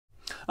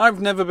I've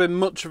never been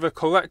much of a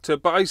collector,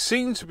 but I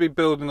seem to be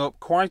building up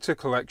quite a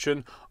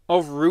collection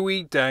of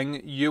Rui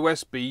Deng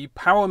USB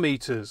power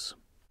meters.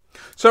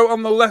 So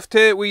on the left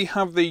here we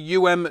have the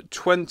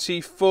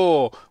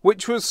UM24,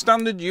 which was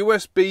standard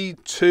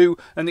USB 2,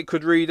 and it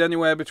could read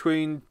anywhere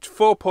between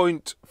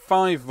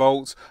 4.5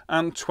 volts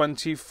and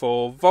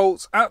 24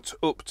 volts at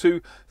up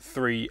to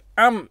 3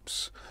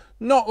 amps.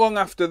 Not long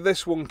after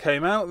this one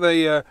came out,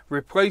 they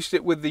replaced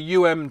it with the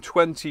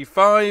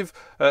UM25,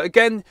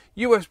 again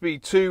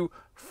USB 2,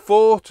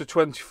 4 to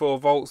 24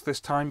 volts this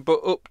time,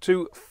 but up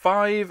to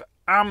 5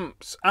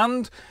 amps,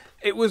 and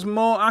it was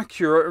more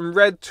accurate and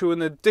read to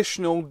an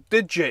additional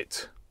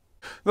digit.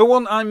 The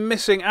one I'm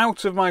missing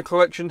out of my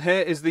collection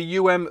here is the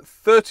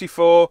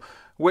UM34,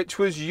 which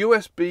was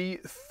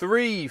USB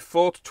 3,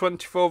 4 to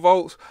 24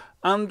 volts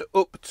and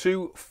up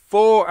to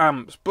 4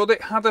 amps, but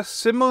it had a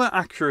similar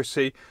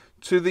accuracy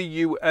to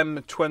the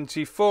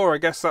UM24. I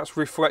guess that's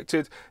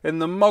reflected in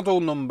the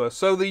model number.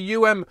 So the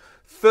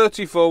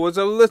UM34 was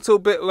a little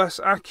bit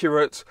less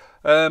accurate,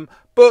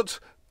 but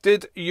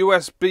did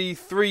USB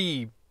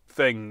 3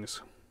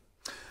 things.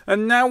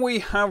 And now we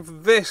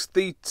have this,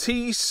 the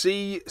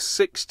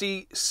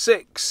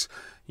TC66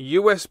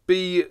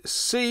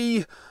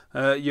 USB-C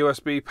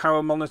USB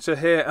power monitor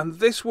here, and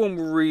this one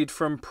will read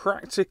from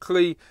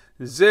practically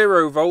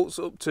 0 volts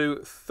up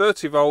to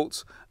 30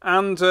 volts,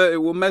 and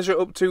it will measure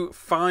up to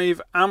 5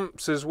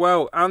 amps as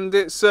well, and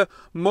it's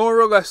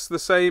more or less the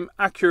same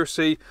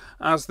accuracy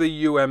as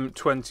the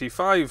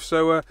UM25,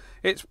 so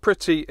it's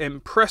pretty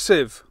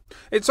impressive.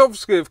 It's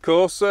obviously, of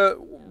course,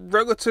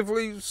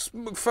 relatively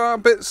far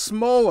bit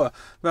smaller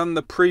than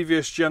the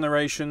previous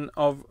generation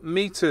of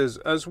meters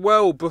as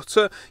well, but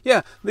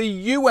yeah,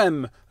 the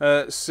UM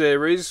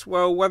series,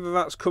 well, whether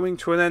that's coming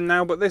to an end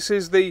now, but this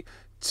is the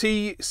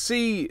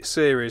TC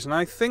series, and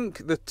I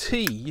think the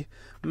T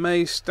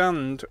may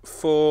stand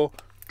for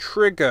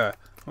trigger.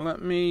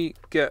 Let me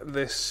get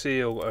this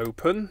seal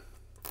open.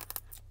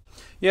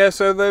 Yeah,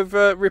 so they've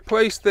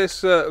replaced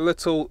this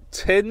little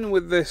tin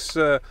with this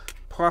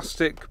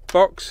plastic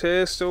box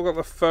here, still got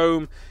the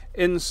foam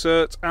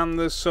insert, and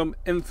there's some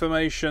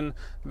information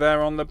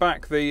there on the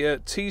back, the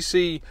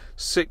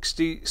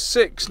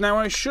TC66. Now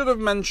I should have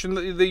mentioned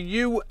that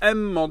the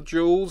UM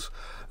modules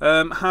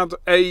had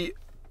a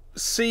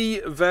C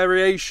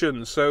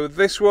variation, so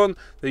this one,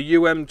 the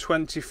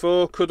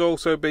UM24, could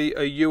also be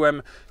a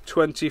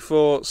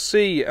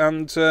UM24C,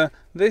 and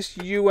this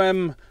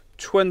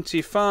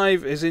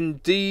UM25 is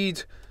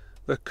indeed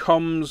the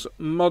comms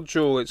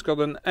module. It's got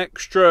an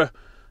extra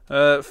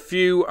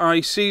few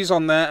ICs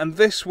on there, and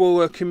this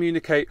will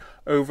communicate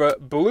over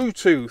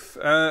Bluetooth,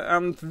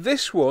 and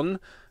this one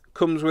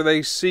comes with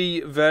a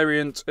C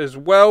variant as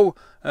well,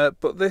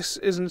 but this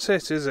isn't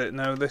it, is it?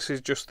 No, this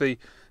is just the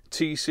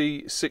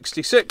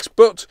TC66,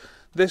 but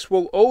this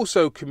will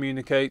also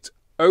communicate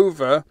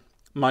over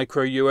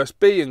micro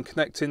USB and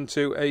connect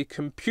into a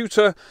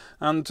computer,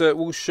 and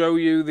will show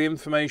you the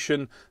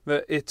information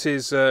that it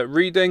is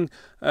reading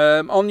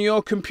on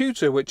your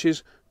computer, which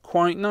is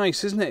quite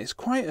nice, isn't it? It's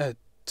quite a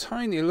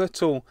tiny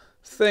little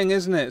thing,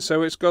 isn't it?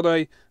 So it's got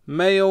a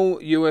male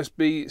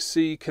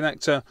USB-C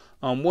connector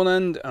on one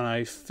end and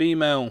a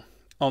female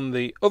on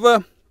the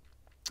other,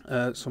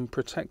 some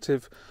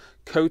protective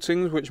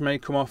coatings which may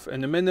come off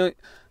in a minute,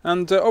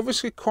 and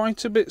obviously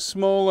quite a bit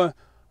smaller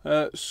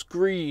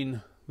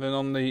screen than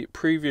on the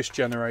previous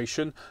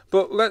generation.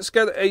 But let's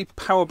get a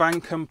power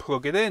bank and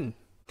plug it in.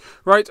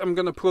 Right, I'm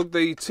going to plug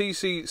the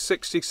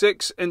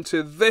TC66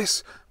 into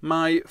this,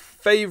 my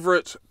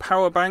favourite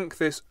power bank,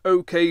 this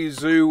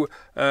OKZoo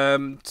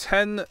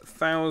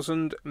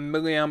 10,000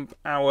 milliamp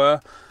hour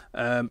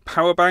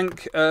power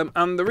bank,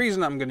 and the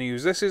reason I'm going to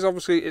use this is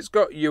obviously it's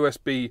got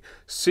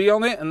USB-C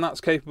on it, and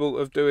that's capable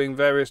of doing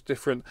various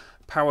different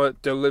power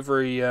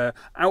delivery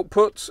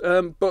outputs,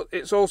 but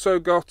it's also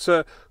got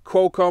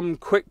Qualcomm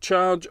quick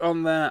charge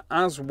on there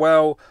as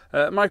well,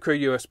 micro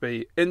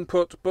USB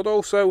input, but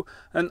also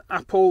an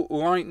Apple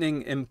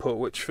Lightning input,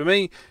 which for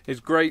me is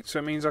great. So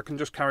it means I can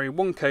just carry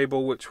one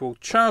cable which will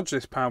charge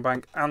this power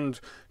bank and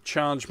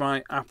charge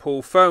my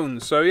Apple phone.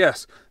 So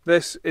yes,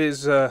 this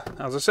is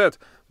as I said,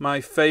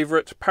 my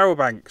favourite power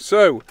bank.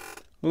 So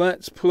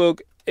let's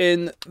plug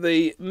in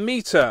the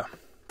meter,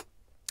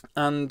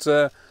 and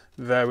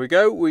there we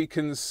go. We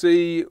can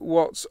see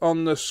what's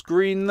on the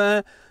screen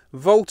there.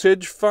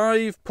 Voltage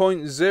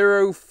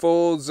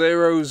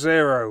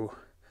 5.0400.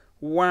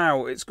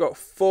 Wow, it's got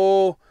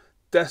 4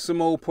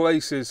 decimal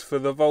places for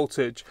the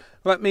voltage.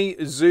 Let me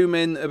zoom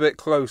in a bit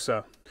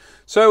closer.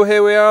 So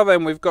here we are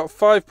then, we've got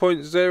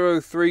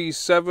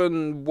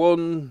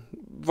 5.0371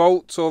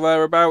 volts or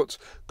thereabouts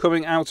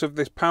coming out of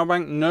this power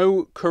bank.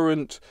 No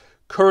current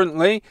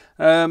currently.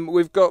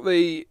 We've got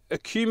the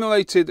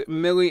accumulated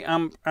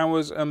milliamp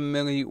hours and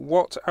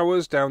milliwatt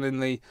hours down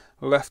in the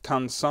left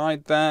hand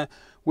side there.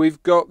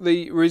 We've got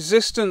the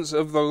resistance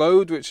of the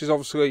load, which is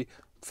obviously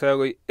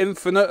fairly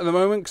infinite at the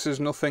moment because there's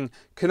nothing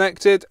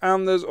connected,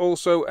 and there's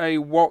also a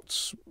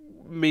watts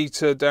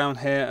meter down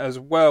here as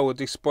well, a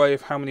display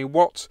of how many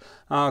watts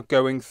are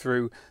going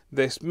through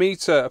this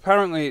meter.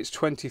 Apparently it's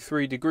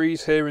 23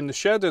 degrees here in the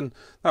shed, and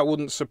that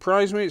wouldn't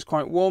surprise me, it's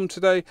quite warm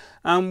today.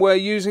 And we're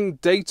using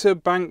data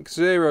bank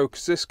 0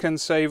 because this can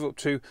save up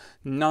to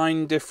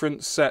 9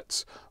 different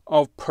sets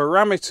of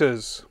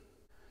parameters.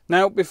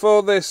 Now,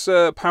 before this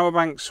power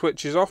bank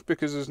switches off,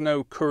 because there's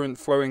no current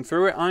flowing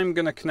through it, I'm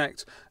going to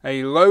connect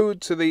a load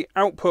to the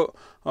output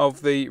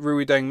of the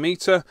Rui Deng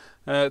meter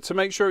to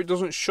make sure it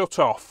doesn't shut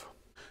off.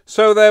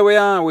 So there we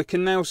are. We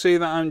can now see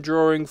that I'm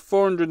drawing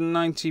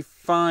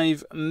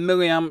 495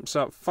 milliamps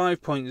at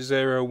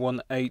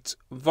 5.018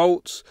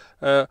 volts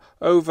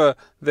over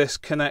this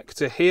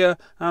connector here,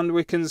 and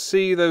we can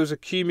see those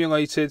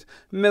accumulated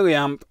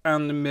milliamp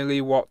and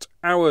milliwatt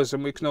hours,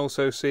 and we can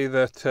also see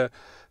that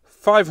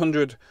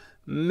 500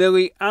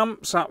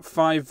 milliamps at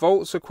 5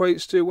 volts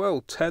equates to,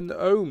 well, 10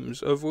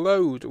 ohms of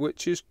load,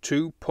 which is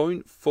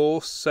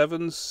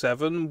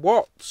 2.477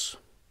 watts.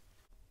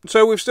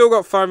 So we've still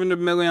got 500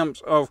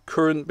 milliamps of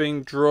current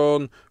being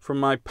drawn from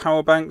my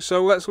power bank.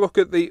 So let's look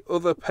at the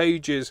other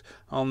pages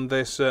on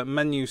this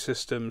menu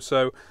system.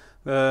 So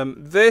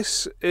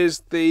this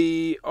is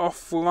the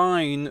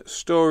offline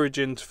storage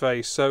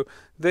interface. So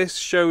this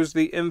shows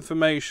the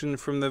information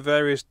from the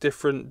various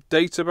different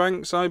data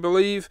banks, I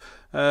believe.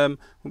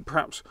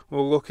 Perhaps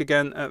we'll look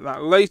again at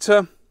that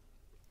later.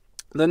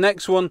 The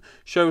next one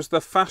shows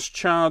the fast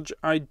charge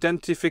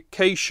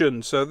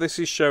identification. So this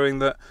is showing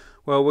that,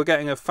 well, we're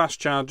getting a fast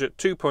charge at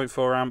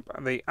 2.4 amp,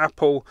 the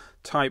Apple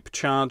type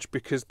charge,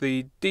 because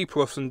the D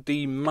plus and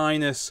D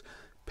minus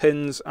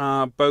pins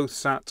are both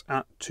sat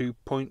at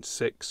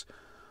 2.6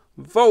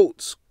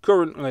 volts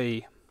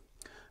currently.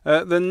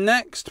 The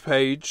next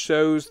page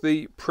shows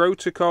the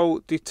protocol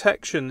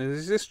detection.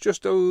 Is this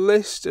just a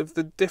list of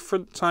the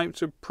different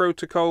types of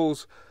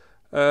protocols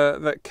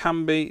that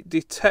can be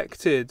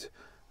detected?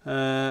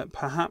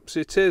 Perhaps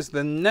it is.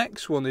 The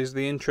next one is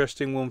the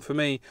interesting one for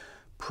me.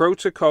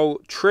 Protocol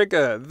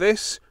trigger.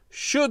 This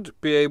should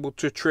be able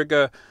to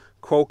trigger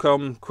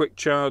Qualcomm Quick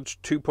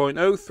Charge 2.0,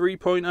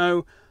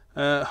 3.0,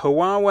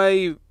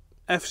 Huawei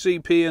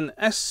FCP and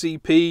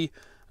SCP,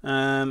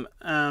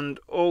 and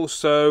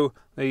also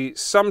the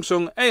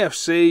Samsung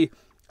AFC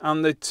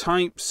and the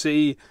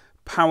Type-C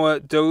power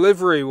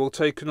delivery. We'll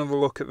take another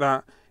look at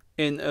that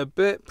in a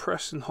bit.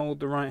 Press and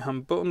hold the right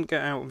hand button,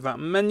 get out of that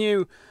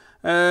menu,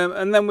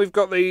 and then we've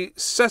got the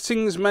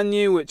settings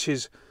menu, which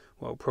is,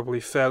 well, probably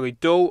fairly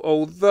dull,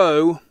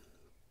 although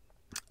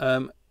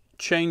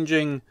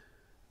changing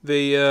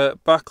the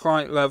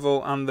backlight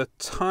level and the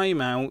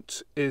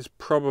timeout is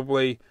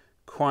probably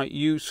quite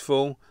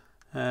useful.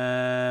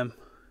 Is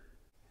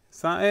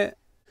that it?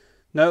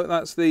 No,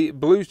 that's the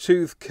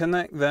Bluetooth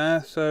connect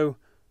there. So,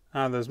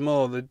 there's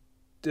more. The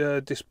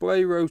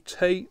display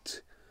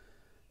rotate,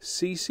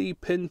 CC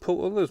pin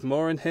pull. Oh, there's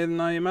more in here than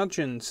I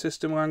imagined.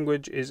 System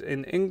language is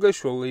in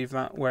English. We'll leave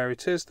that where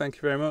it is. Thank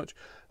you very much.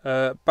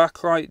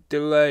 Backlight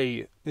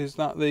delay. Is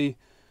that the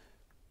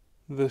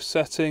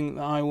setting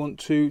that I want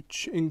to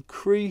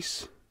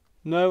increase?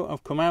 No,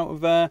 I've come out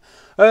of there.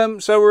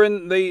 So we're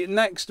in the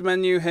next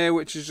menu here,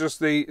 which is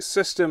just the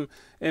system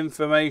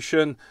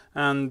information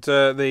and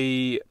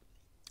the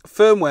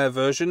firmware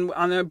version,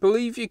 and I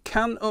believe you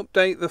can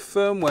update the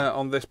firmware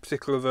on this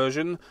particular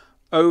version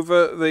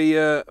over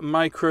the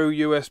micro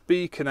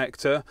USB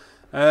connector,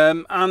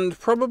 and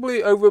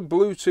probably over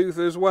Bluetooth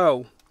as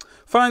well.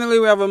 Finally,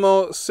 we have a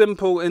more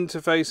simple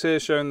interface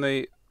here showing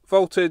the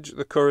voltage,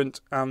 the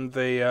current, and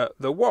the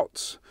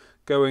watts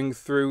going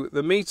through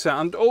the meter.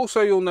 And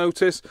also you'll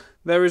notice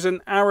there is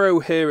an arrow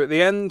here at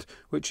the end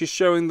which is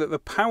showing that the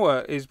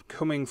power is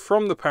coming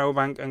from the power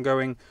bank and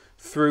going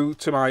through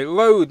to my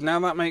load. Now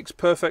that makes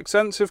perfect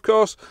sense, of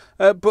course,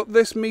 but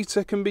this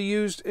meter can be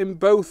used in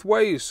both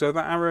ways. So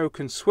that arrow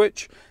can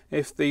switch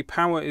if the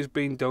power is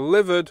being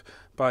delivered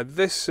by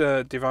this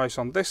device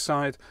on this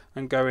side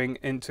and going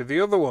into the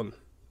other one.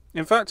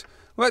 In fact,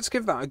 let's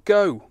give that a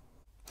go.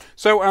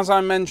 So as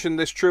I mentioned,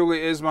 this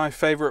truly is my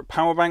favourite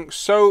power bank,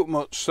 so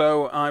much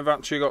so I've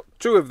actually got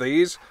two of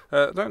these.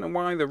 I don't know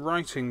why the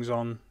writing's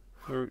on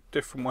a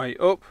different way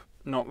up,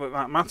 not that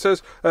that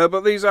matters,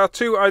 but these are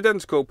two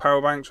identical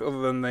power banks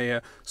other than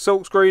the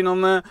silk screen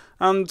on there,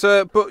 and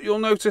but you'll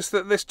notice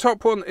that this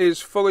top one is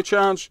fully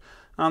charged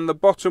and the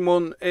bottom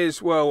one is,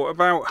 well,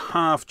 about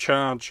half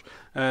charge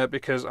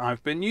because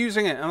I've been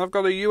using it, and I've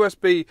got a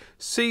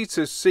USB-C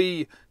to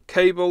C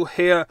cable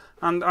here,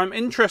 and I'm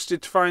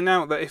interested to find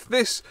out that if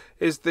this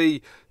is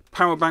the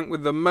power bank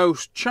with the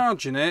most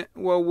charge in it,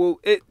 well,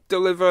 will it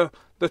deliver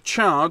the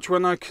charge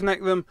when I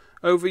connect them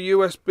over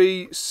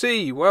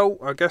USB-C? Well,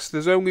 I guess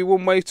there's only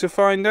one way to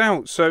find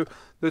out. So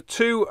the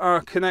two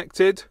are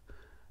connected,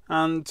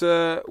 and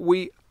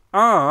we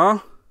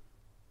are.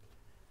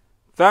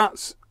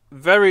 That's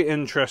very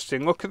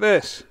interesting. Look at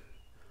this.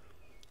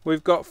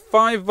 We've got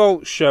 5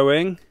 volts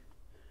showing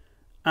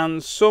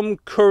and some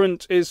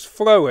current is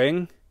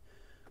flowing,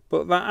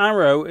 but that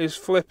arrow is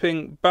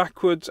flipping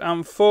backwards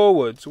and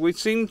forwards. We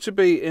seem to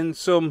be in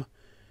some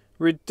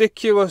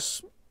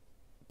ridiculous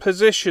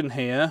position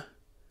here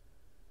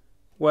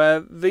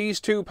where these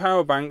two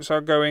power banks are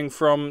going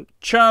from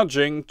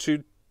charging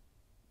to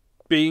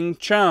being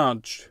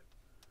charged.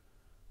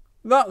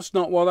 That's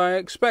not what I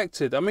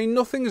expected. I mean,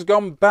 nothing's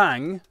gone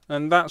bang,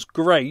 and that's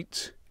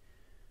great.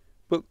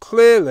 But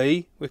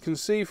clearly, we can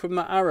see from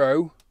the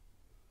arrow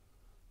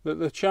that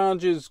the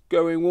charge is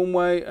going one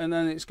way and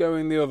then it's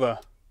going the other.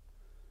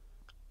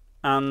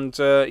 And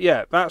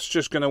yeah, that's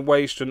just going to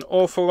waste an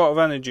awful lot of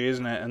energy,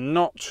 isn't it? And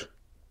not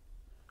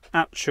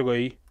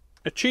actually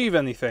achieve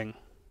anything.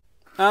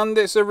 And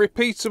it's a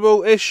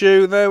repeatable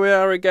issue. There we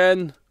are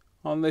again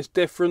on this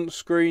different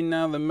screen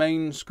now, the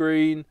main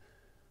screen.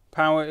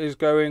 Power is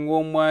going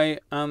one way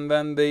and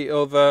then the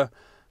other,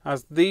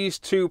 as these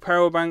two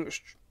power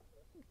banks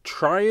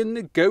try and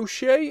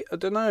negotiate. I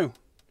don't know.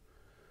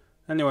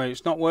 Anyway,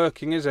 it's not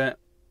working, is it?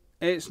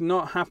 It's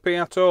not happy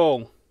at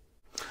all.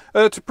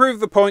 To prove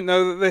the point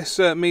though that this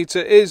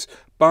meter is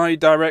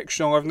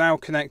bi-directional, I've now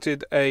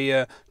connected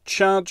a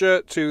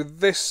charger to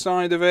this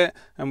side of it,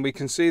 and we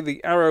can see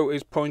the arrow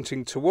is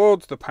pointing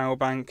towards the power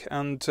bank,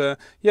 and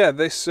yeah,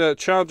 this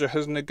charger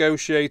has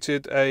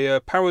negotiated a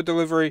power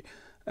delivery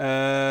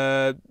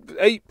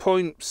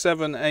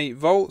 8.78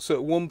 volts at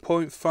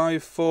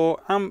 1.54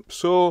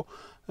 amps, or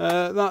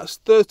that's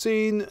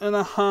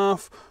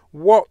 13.5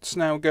 watts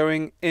now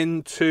going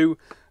into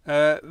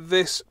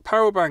this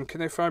power bank.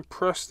 And if I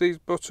press these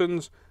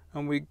buttons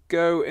and we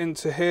go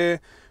into here,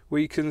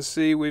 we can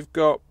see we've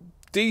got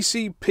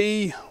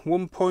DCP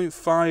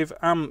 1.5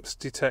 amps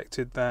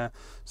detected there.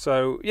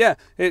 So yeah,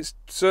 it's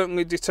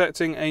certainly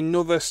detecting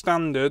another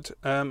standard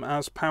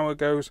as power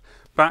goes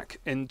back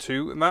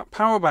into that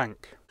power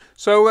bank.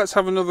 So let's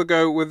have another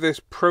go with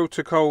this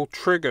protocol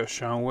trigger,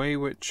 shall we,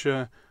 which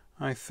I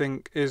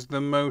think is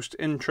the most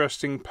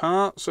interesting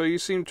part. So you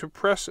seem to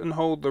press and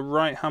hold the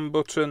right hand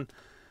button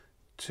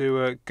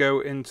to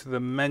go into the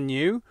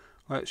menu.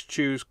 Let's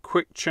choose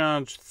Quick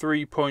Charge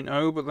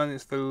 3.0, but then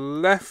it's the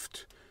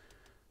left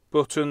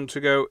button to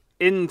go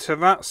into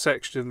that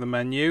section of the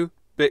menu.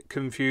 Bit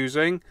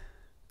confusing.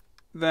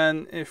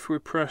 Then if we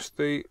press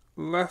the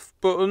left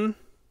button,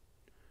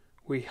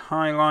 we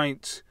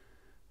highlight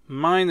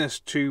minus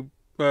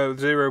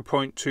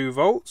 0.2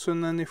 volts,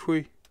 and then if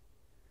we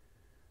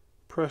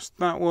press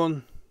that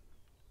one,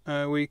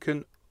 we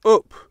can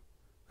up.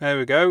 There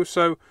we go.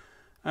 So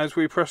as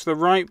we press the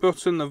right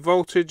button, the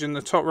voltage in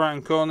the top right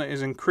hand corner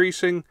is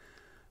increasing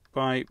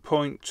by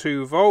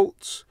 0.2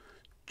 volts,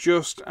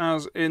 just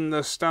as in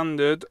the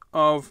standard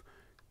of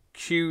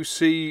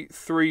QC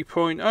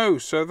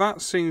 3.0. So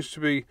that seems to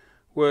be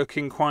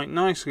working quite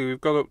nicely. We've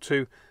got up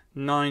to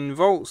 9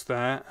 volts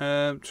there.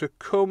 To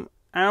come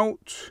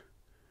out,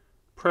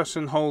 press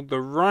and hold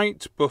the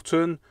right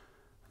button,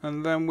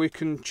 and then we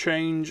can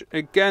change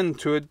again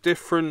to a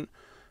different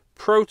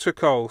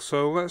protocol.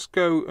 So let's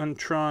go and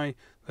try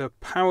the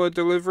power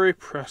delivery.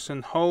 Press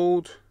and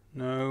hold.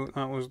 No,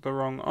 that was the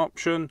wrong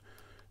option.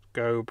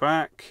 Go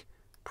back,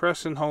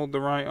 press and hold the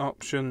right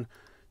option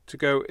to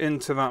go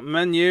into that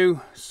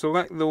menu.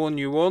 Select the one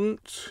you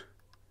want,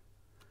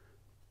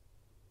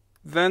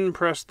 then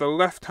press the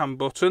left hand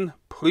button.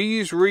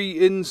 Please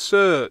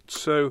reinsert.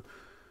 So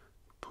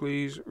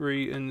please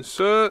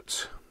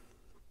reinsert.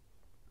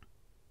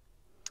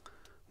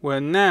 We're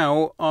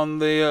now on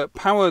the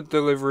power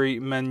delivery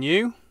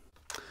menu,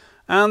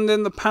 and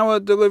in the power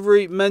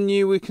delivery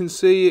menu we can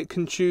see it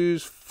can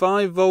choose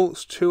 5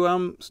 volts 2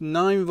 amps,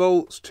 9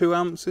 volts 2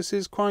 amps, this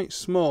is quite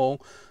small,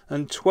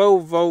 and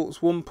 12 volts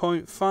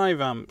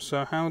 1.5 amps.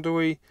 So how do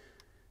we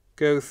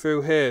go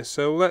through here?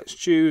 So let's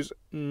choose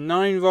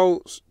 9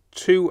 volts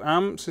 2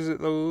 amps. Is it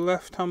the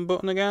left hand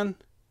button again?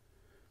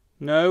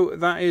 No,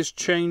 that is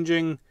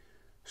changing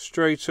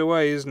straight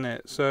away, isn't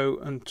it? So,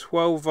 and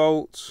 12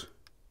 volts.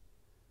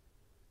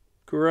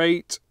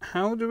 Great.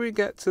 How do we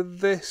get to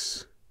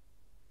this?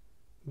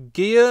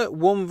 Gear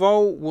 1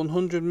 volt,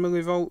 100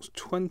 millivolts,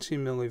 20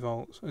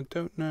 millivolts. I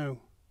don't know.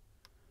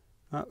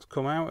 That's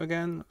come out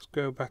again. Let's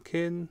go back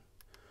in.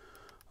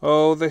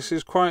 Oh, this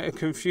is quite a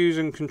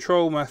confusing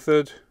control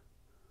method.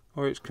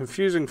 Or it's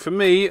confusing for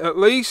me, at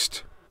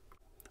least.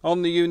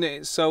 On the unit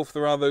itself,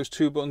 there are those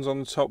 2 buttons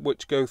on the top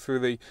which go through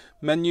the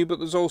menu, but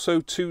there's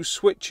also 2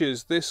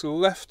 switches. This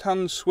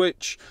left-hand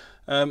switch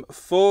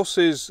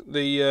forces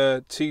the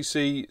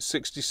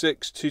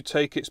TC66 to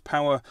take its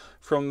power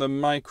from the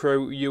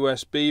micro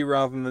USB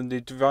rather than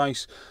the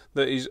device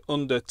that is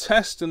under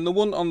test, and the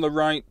one on the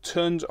right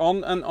turns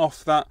on and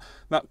off that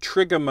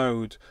trigger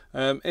mode.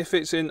 If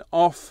it's in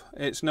off,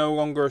 it's no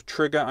longer a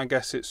trigger. I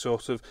guess it's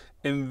sort of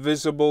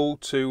invisible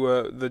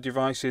to the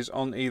devices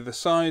on either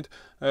side.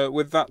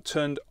 With that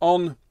turned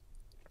on,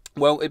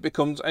 well, it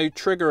becomes a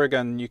trigger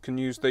again. You can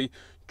use the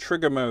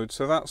trigger mode.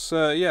 So that's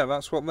yeah,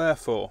 that's what they're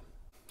for.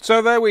 So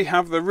there we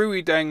have the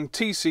Rui Deng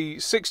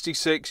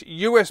TC66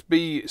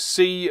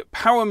 USB-C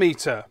power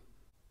meter.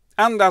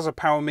 And as a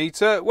power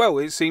meter, well,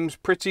 it seems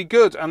pretty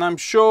good, and I'm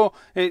sure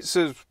it's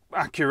as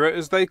accurate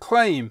as they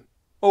claim.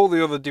 All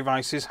the other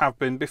devices have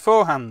been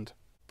beforehand.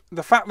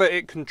 the fact that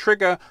it can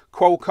trigger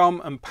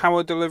Qualcomm and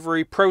power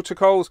delivery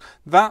protocols,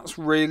 that's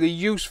really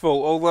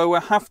useful, although I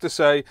have to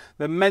say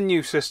the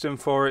menu system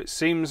for it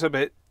seems a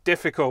bit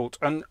difficult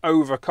and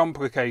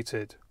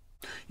overcomplicated.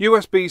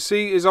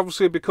 USB-C is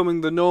obviously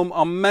becoming the norm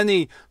on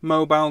many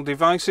mobile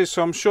devices,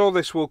 so I'm sure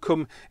this will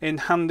come in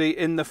handy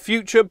in the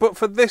future, but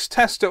for this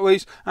test at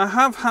least I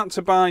have had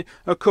to buy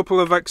a couple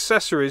of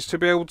accessories to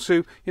be able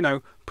to,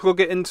 plug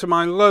it into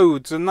my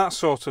loads and that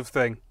sort of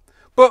thing.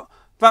 But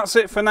that's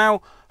it for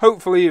now.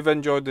 Hopefully you've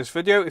enjoyed this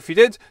video. If you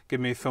did,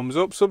 give me a thumbs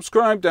up,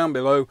 subscribe down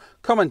below,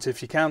 comment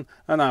if you can,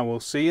 and I will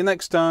see you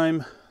next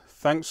time.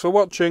 Thanks for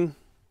watching.